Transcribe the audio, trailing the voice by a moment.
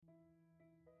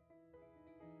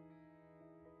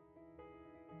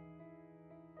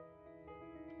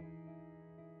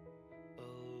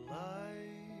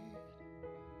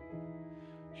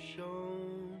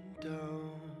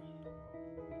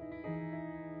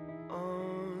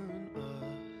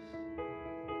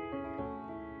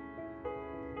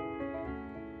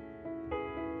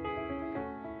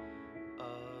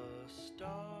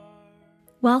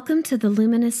Welcome to the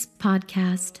Luminous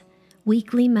podcast,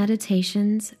 weekly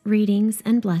meditations, readings,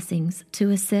 and blessings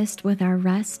to assist with our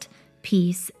rest,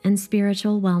 peace, and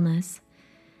spiritual wellness.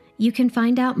 You can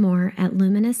find out more at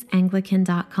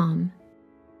luminousanglican.com.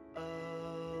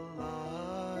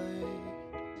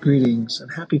 Greetings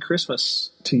and happy Christmas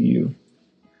to you.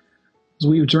 As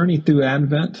we journey through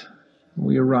Advent,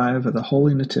 we arrive at the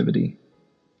Holy Nativity.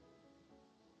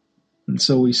 And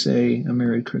so we say a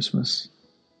Merry Christmas.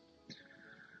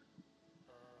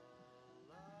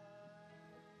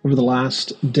 Over the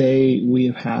last day, we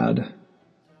have had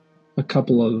a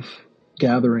couple of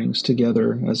gatherings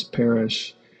together as a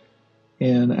parish.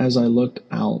 And as I looked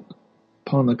out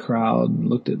upon the crowd,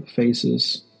 looked at the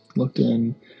faces, looked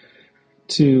in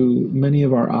to many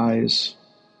of our eyes,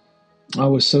 I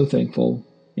was so thankful,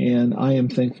 and I am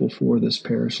thankful for this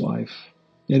parish life.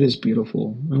 It is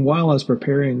beautiful. And while I was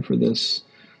preparing for this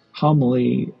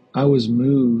homily, I was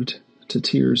moved to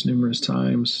tears numerous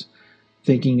times,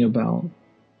 thinking about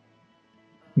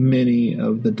many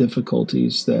of the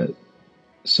difficulties that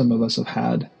some of us have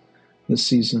had this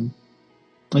season.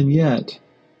 And yet,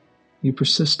 you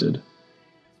persisted.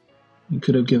 You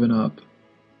could have given up,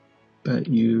 but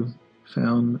you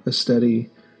found a steady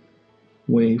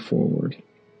way forward.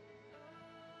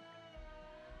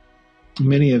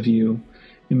 Many of you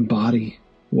embody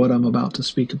what I'm about to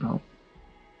speak about.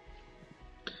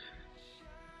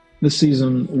 This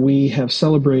season, we have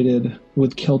celebrated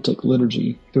with Celtic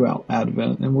liturgy throughout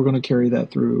Advent, and we're going to carry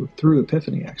that through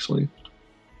Epiphany, actually.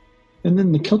 And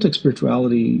then the Celtic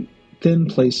spirituality, thin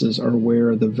places are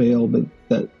where the veil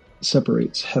that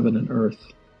separates heaven and earth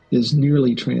is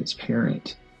nearly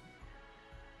transparent.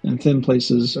 And thin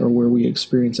places are where we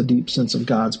experience a deep sense of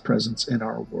God's presence in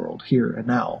our world, here and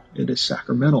now. It is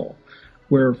sacramental,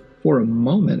 where for a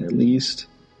moment at least,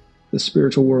 the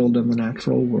spiritual world and the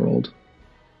natural world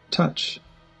touch.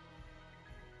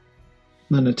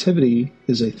 The Nativity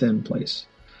is a thin place,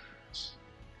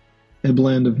 a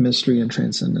blend of mystery and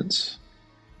transcendence.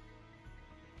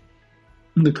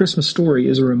 The Christmas story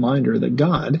is a reminder that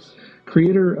God,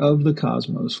 creator of the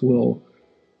cosmos, will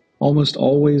almost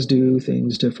always do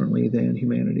things differently than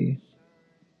humanity.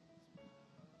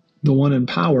 The one in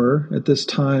power at this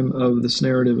time of this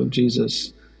narrative of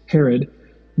Jesus, Herod,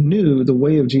 knew the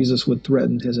way of Jesus would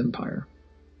threaten his empire.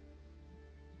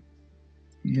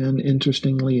 And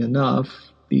interestingly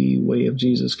enough, the way of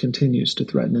Jesus continues to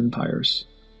threaten empires.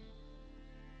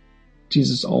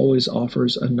 Jesus always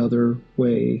offers another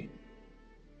way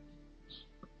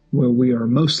where we are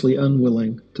mostly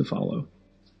unwilling to follow.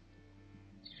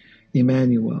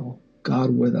 Emmanuel,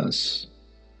 God with us,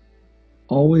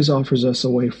 always offers us a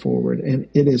way forward, and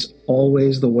it is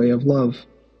always the way of love.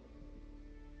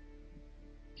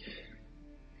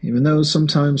 Even though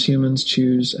sometimes humans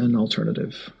choose an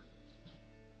alternative.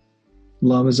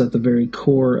 Love is at the very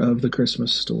core of the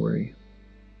Christmas story.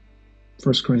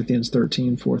 1 Corinthians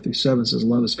 13, 4-7 says,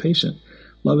 love is patient,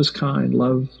 love is kind,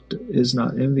 love is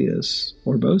not envious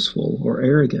or boastful or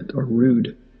arrogant or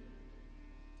rude.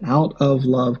 Out of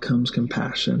love comes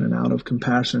compassion, and out of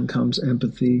compassion comes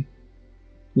empathy,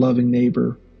 loving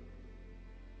neighbor.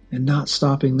 And not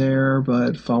stopping there,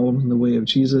 but following the way of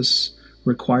Jesus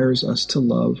requires us to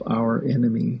love our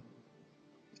enemy.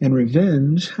 And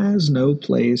revenge has no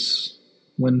place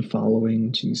when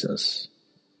following Jesus.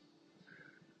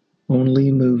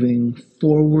 Only moving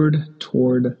forward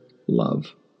toward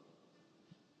love.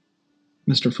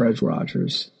 Mr. Fred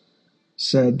Rogers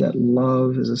said that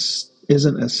love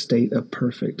isn't a state of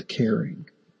perfect caring.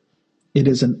 It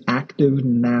is an active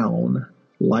noun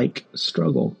like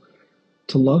struggle.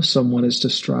 To love someone is to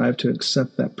strive to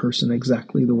accept that person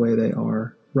exactly the way they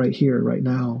are, right here, right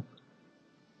now.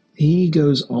 He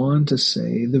goes on to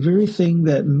say the very thing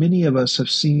that many of us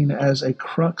have seen as a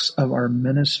crux of our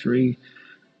ministry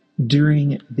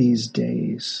during these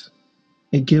days.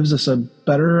 It gives us a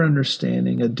better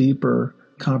understanding, a deeper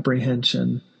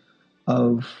comprehension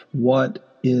of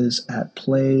what is at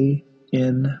play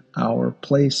in our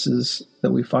places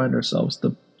that we find ourselves,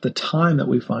 the time that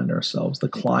we find ourselves, the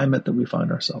climate that we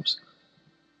find ourselves.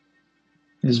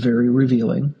 It is very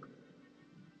revealing.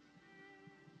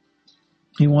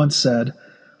 He once said,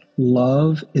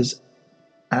 love is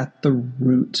at the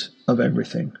root of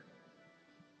everything.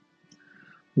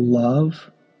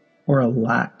 Love or a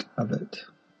lack of it.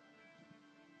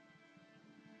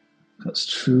 Because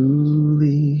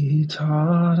truly he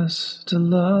taught us to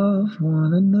love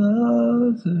one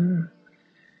another.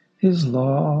 His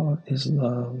law is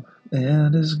love,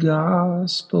 and his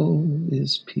gospel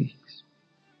is peace.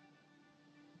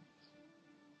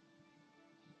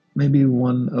 Maybe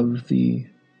one of the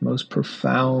most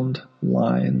profound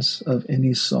lines of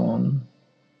any song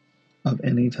of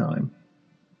any time,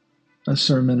 a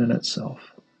sermon in itself.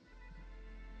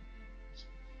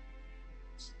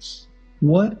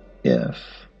 What if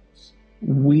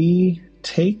we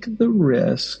take the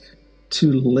risk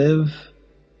to live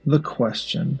the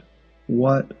question,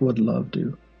 what would love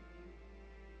do?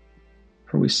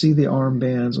 For we see the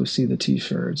armbands, we see the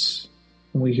t-shirts,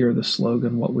 and we hear the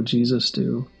slogan, what would Jesus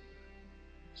do?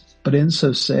 But in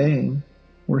so saying,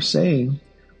 we're saying,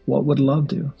 what would love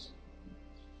do?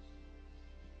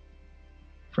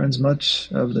 Friends,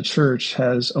 much of the church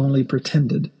has only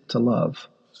pretended to love.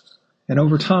 And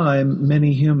over time,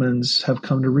 many humans have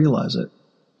come to realize it.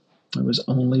 It was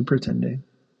only pretending.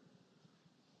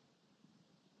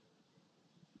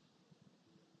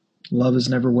 Love is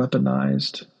never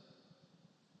weaponized.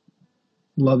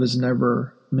 Love is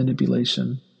never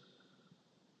manipulation.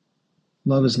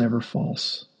 Love is never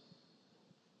false.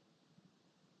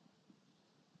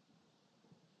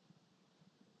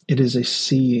 It is a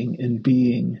seeing and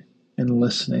being and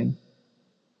listening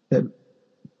that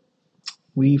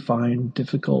we find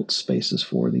difficult spaces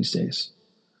for these days.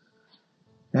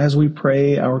 As we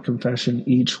pray our confession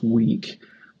each week,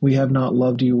 we have not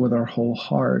loved you with our whole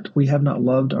heart. We have not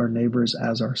loved our neighbors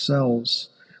as ourselves.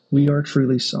 We are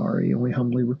truly sorry and we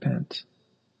humbly repent.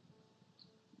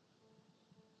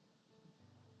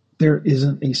 There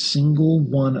isn't a single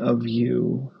one of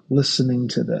you listening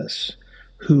to this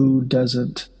who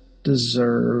doesn't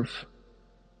deserve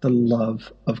the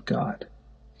love of God,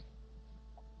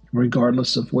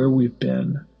 regardless of where we've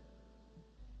been,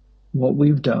 what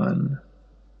we've done,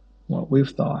 what we've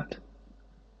thought,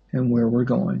 and where we're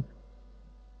going.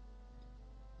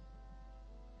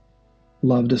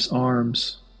 Love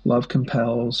disarms, love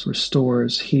compels,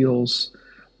 restores, heals.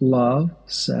 Love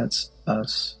sets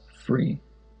us free.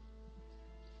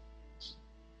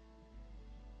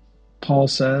 Paul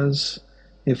says,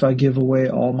 if I give away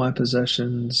all my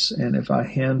possessions and if I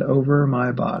hand over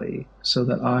my body so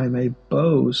that I may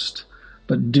boast,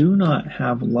 but do not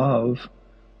have love,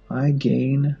 I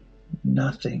gain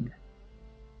nothing.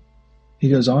 He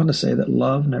goes on to say that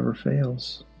love never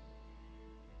fails.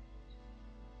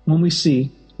 When we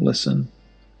see, listen,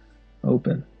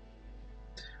 open,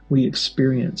 we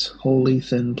experience holy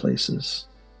thin places.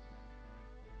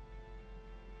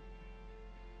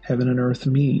 Heaven and earth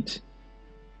meet.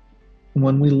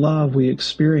 When we love, we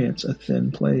experience a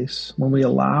thin place. When we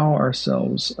allow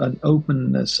ourselves an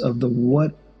openness of the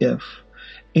what if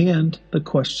and the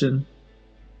question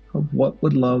of what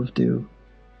would love do,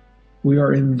 we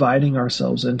are inviting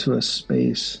ourselves into a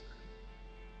space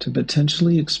to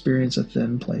potentially experience a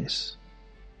thin place.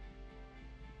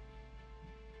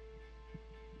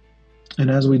 And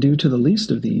as we do to the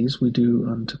least of these, we do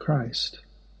unto Christ.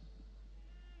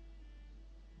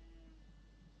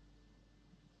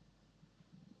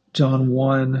 John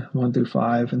 1, 1 through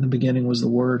 5, in the beginning was the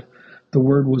Word. The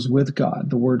Word was with God.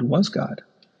 The Word was God.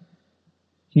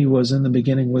 He was in the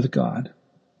beginning with God.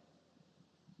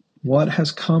 What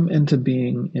has come into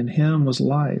being in him was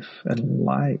life, and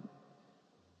light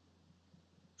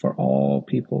for all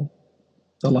people.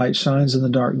 The light shines in the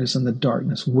darkness, and the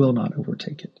darkness will not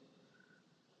overtake it.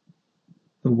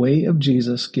 The way of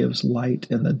Jesus gives light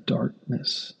in the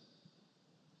darkness.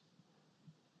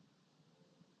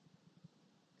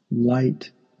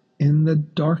 Light in the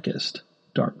darkest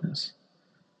darkness.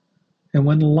 And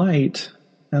when light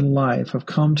and life have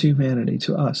come to humanity,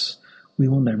 to us, we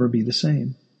will never be the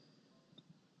same.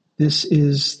 This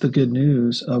is the good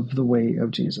news of the way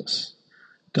of Jesus.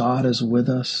 God is with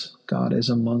us. God is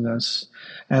among us.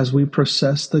 As we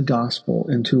process the gospel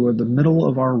into the middle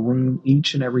of our room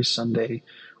each and every Sunday,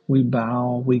 we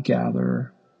bow, we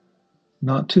gather,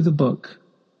 not to the book,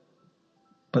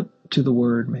 but to the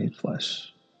Word made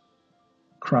flesh.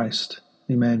 Christ,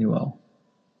 Emmanuel,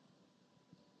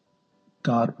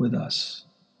 God with us.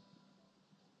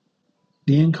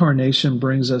 The incarnation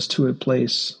brings us to a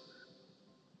place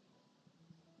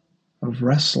of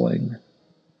wrestling,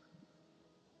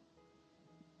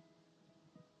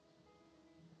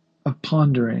 of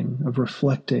pondering, of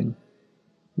reflecting.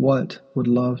 What would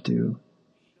love do?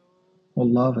 Well,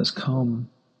 love has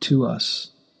come to us.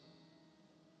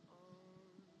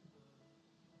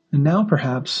 And now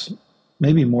perhaps,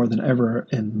 maybe more than ever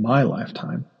in my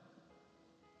lifetime,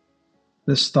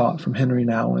 this thought from Henry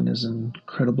Nouwen is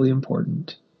incredibly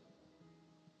important.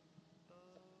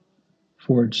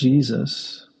 For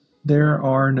Jesus, there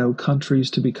are no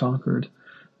countries to be conquered,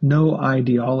 no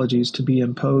ideologies to be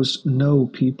imposed, no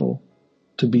people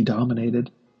to be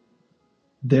dominated.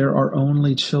 There are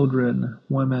only children,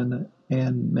 women,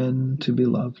 and men to be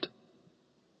loved.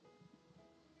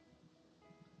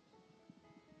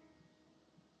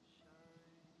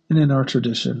 And in our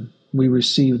tradition, we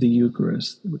receive the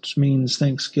Eucharist, which means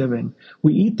thanksgiving.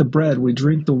 We eat the bread, we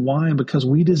drink the wine because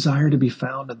we desire to be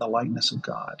found in the likeness of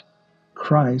God.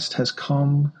 Christ has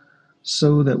come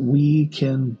so that we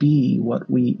can be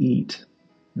what we eat.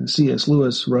 And C.S.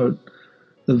 Lewis wrote,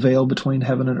 "The veil between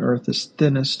heaven and earth is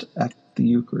thinnest at the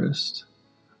Eucharist."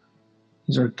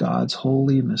 These are God's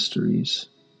holy mysteries.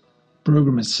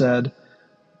 Brougham has said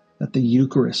that the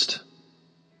Eucharist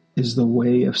is the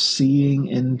way of seeing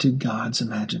into God's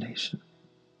imagination.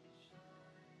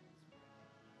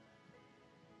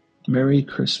 Merry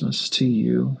Christmas to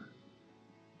you.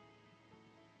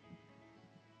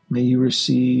 May you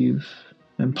receive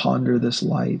and ponder this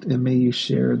light, and may you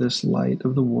share this light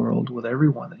of the world with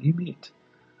everyone that you meet.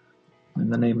 In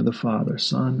the name of the Father,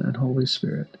 Son, and Holy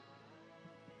Spirit.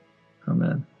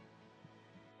 Amen.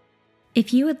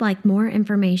 If you would like more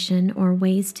information or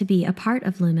ways to be a part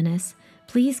of Luminous,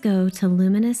 please go to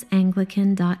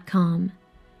luminousanglican.com.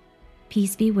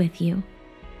 Peace be with you.